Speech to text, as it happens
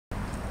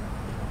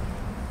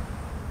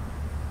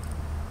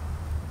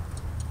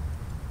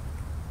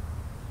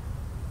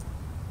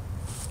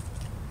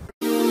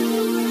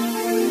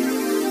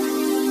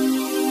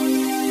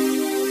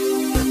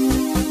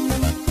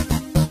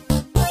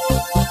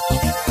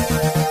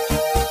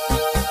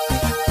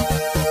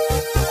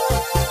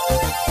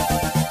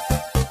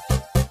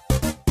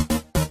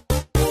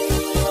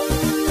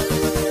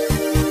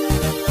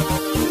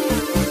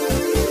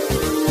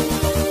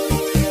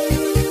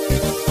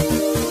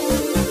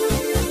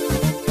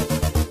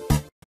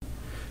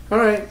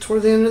Alright,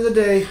 toward the end of the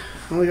day,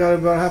 only got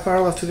about a half hour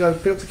left to go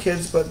pick up the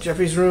kids, but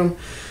Jeffrey's room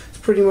is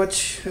pretty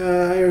much,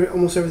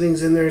 almost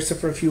everything's in there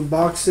except for a few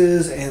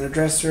boxes and a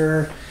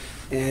dresser,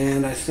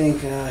 and I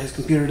think his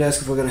computer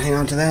desk if we're going to hang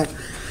on to that.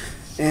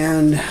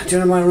 And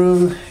Jen in my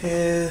room,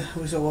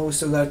 we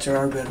still got to tear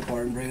our bed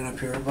apart and bring it up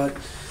here, but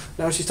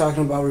now she's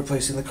talking about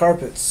replacing the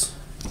carpets,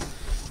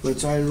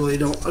 which I really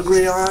don't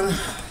agree on,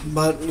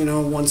 but you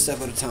know, one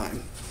step at a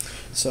time.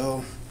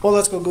 So, well,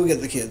 let's go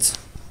get the kids.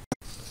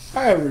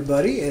 Hi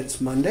everybody,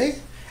 it's Monday,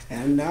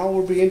 and now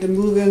we're beginning to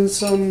move in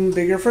some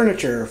bigger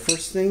furniture.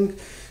 First thing,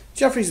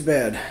 Jeffrey's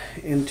bed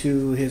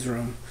into his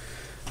room.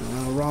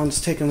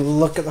 Ron's taking a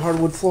look at the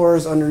hardwood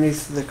floors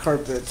underneath the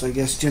carpets. I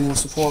guess Jen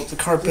wants to pull up the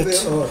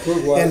carpets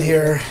in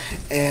here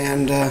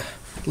and at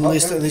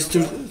least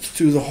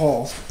through the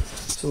hall.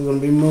 So we're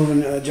going to be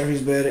moving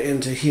Jeffrey's bed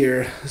into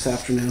here this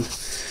afternoon.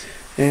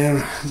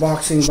 And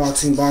boxing,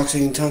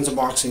 tons of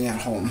boxing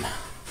at home.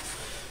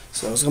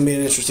 So it's going to be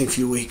an interesting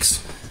few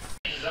weeks.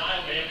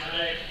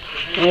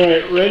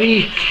 Alright,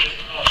 ready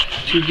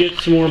to get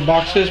some more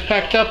boxes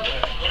packed up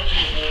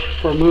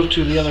for a move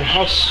to the other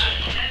house.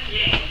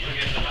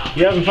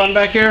 You having fun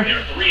back here?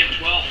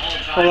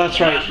 Oh, that's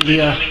right.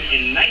 The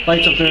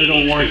lights up there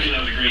don't work. You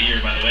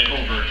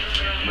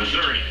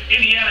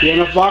have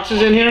enough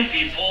boxes in here?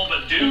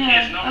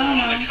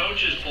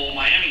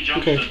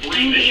 Okay.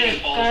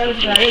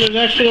 Hey, there's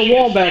actually a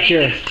wall back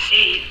here.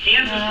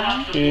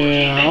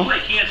 Yeah.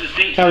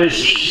 Haven't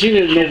seen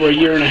it in over a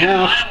year and a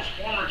half.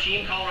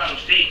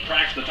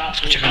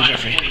 Check on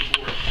Jeffrey.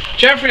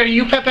 Jeffrey, are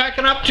you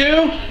packing up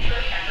too?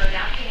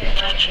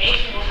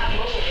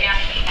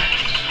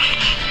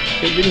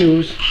 Good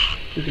news.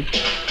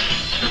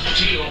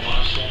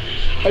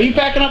 Are you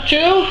packing up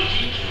too?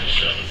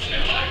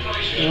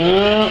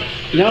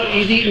 No,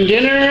 he's eating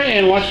dinner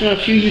and watching a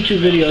few YouTube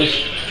videos.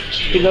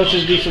 He loves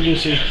his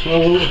Lucy.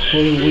 Well,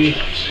 we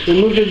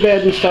moved his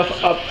bed and stuff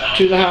up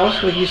to the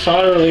house, like you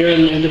saw earlier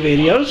in the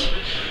videos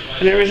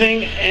and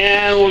everything,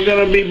 and we're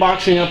gonna be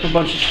boxing up a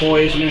bunch of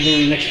toys and everything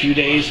in the next few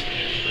days.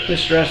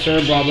 This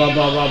dresser, blah blah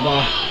blah blah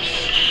blah.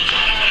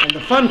 And the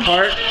fun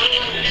part's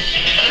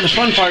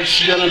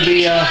gonna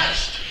be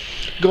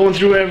going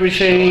through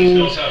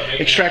everything,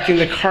 extracting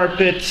the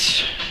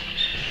carpets,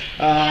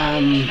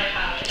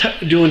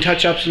 doing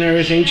touch-ups and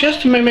everything,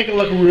 just to make it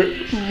look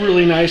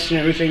really nice and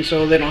everything,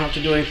 so they don't have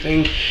to do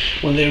anything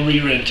when they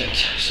re-rent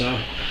it. So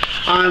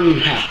I'm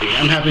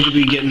happy to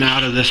be getting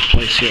out of this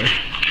place here.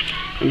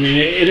 I mean,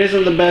 it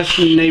isn't the best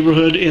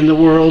neighborhood in the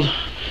world,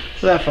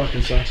 so that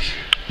fucking sucks.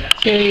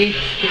 Okay,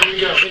 here we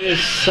go. It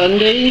is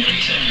Sunday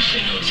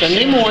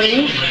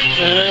morning,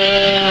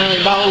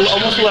 about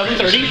almost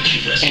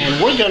 11:30,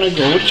 and we're gonna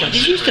go with Chuck E.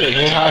 Cheese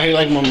today. How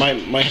like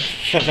my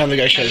family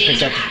guy should have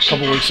picked up a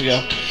couple weeks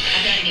ago.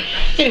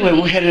 Anyway,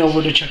 we're heading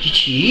over to Chuck E.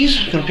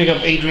 Cheese. We're gonna pick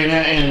up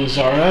Adriana and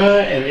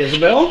Zara and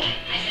Isabel,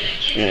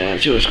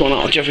 and see what's going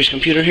on with Jeffrey's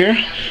computer here.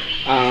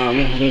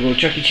 We're gonna go to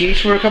Chuck E. Cheese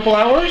for a couple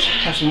hours,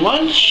 have some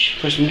lunch,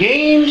 play some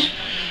games,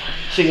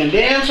 sing and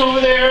dance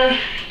over there,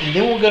 and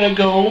then we're gonna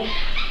go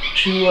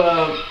to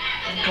a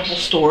couple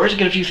stores,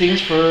 get a few things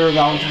for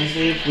Valentine's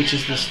Day, which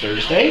is this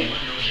Thursday.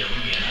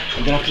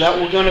 And then after that,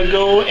 we're gonna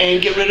go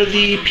and get rid of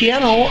the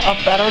piano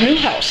up at our new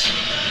house,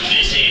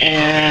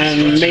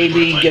 and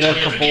maybe get a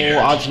couple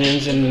odds and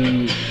ends,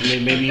 and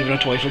maybe even a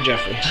toy for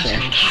Jeffrey. So.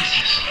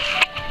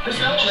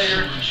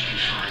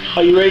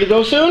 Are you ready to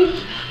go soon?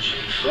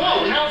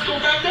 Whoa, now it's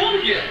going back down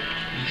again.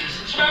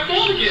 It's back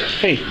down again.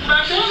 Hey,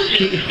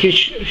 can you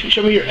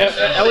show me your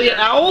Elliott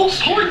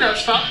Owls?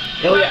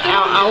 Elliott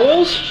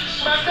Owls?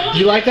 Do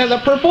you like that, the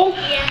purple?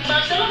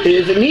 Yeah.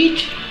 Is it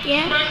neat?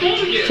 Yeah.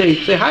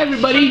 Say hi,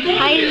 everybody.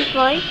 Hi,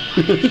 everybody.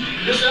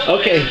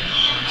 Okay,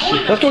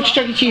 let's go to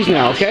Chuck E. Cheese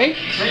now, okay?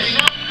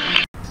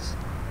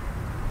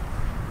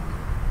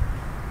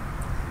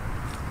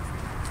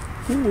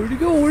 Where'd he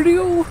go? Where'd he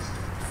go?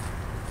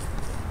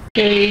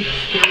 Okay,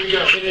 here we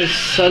go. It is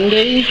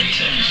Sunday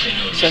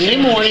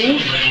morning,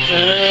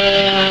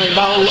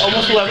 about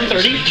almost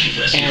 11:30,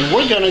 and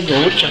we're gonna go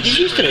with Chuck E.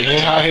 Cheese today.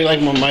 How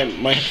like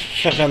my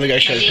family guy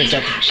should have picked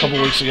up a couple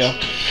weeks ago.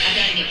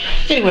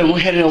 Anyway, we're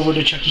heading over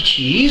to Chuck E.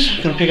 Cheese.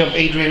 We're gonna pick up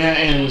Adriana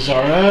and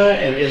Zara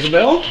and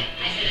Isabel,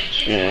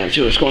 and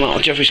see what's going on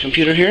with Jeffrey's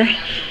computer here.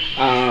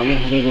 We're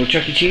gonna go to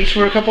Chuck E. Cheese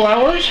for a couple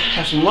hours,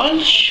 have some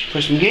lunch,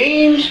 play some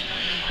games,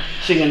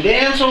 sing and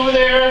dance over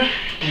there,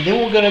 and then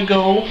we're gonna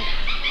go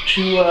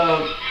to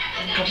a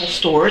couple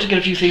stores, get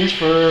a few things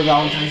for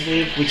Valentine's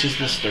Day, which is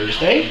this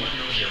Thursday.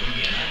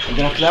 And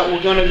then after that,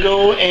 we're gonna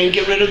go and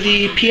get rid of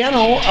the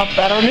piano up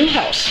at our new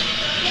house,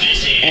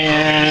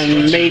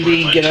 and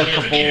maybe get a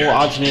couple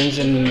odds and ends,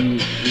 and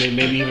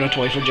maybe even a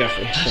toy for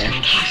Jeffrey. So.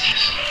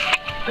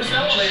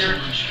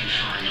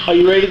 Are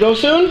you ready to go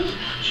soon?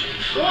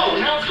 Whoa,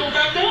 now it's going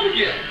back down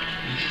again.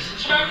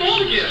 It's back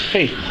down again.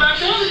 Hey,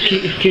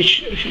 can you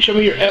show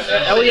me your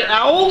Elliott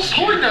Owls?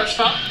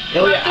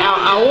 Elliott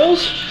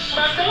Owls?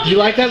 Do you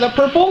like that, the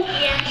purple?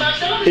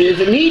 Yeah. Is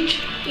it neat?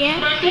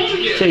 Yeah.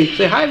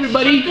 Say hi,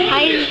 everybody.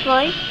 Hi,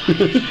 everybody.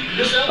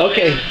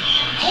 Okay,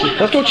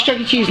 let's go to Chuck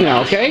E. Cheese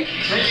now, okay?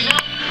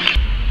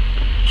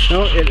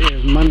 No, it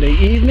is Monday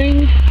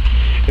evening.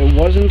 It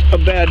wasn't a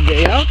bad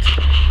day out.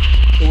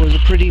 It was a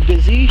pretty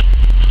busy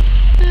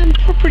and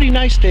a pretty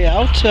nice day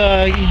out.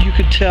 You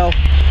could tell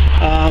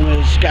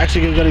it's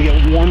actually going to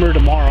get warmer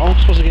tomorrow.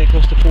 It's supposed to get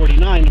close to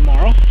 49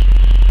 tomorrow.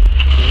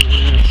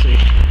 Let's see.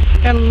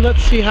 And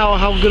let's see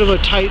how good of a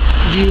tight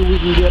view we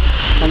can get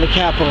on the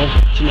Capitol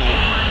tonight.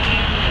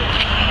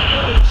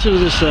 As soon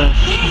as this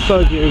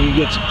thug here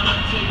gets...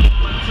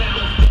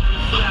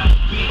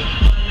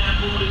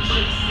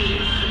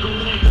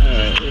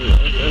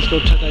 Alright, let's go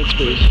tight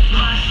space.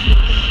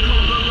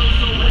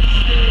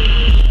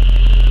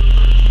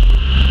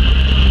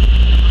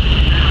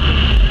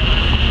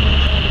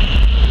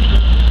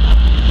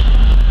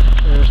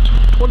 There's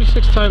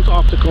 26 times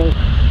optical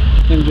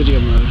in video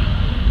mode.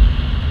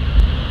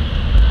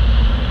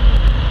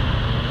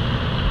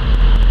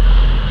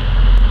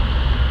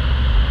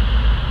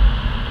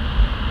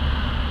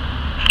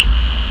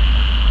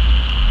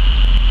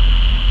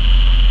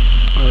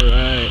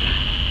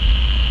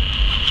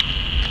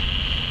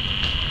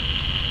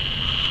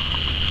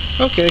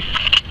 Okay.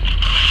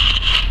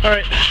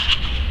 Alright.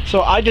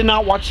 So I did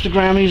not watch the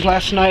Grammys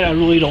last night. I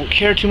really don't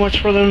care too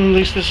much for them, at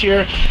least this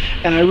year.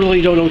 And I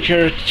really don't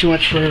care too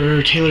much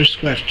for Taylor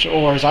Swift,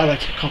 or as I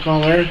like to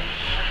call her,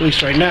 at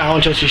least right now,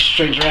 until she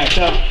straightens her act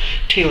up,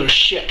 Taylor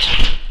shit.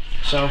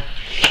 So,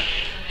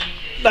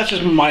 that's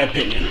just my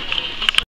opinion.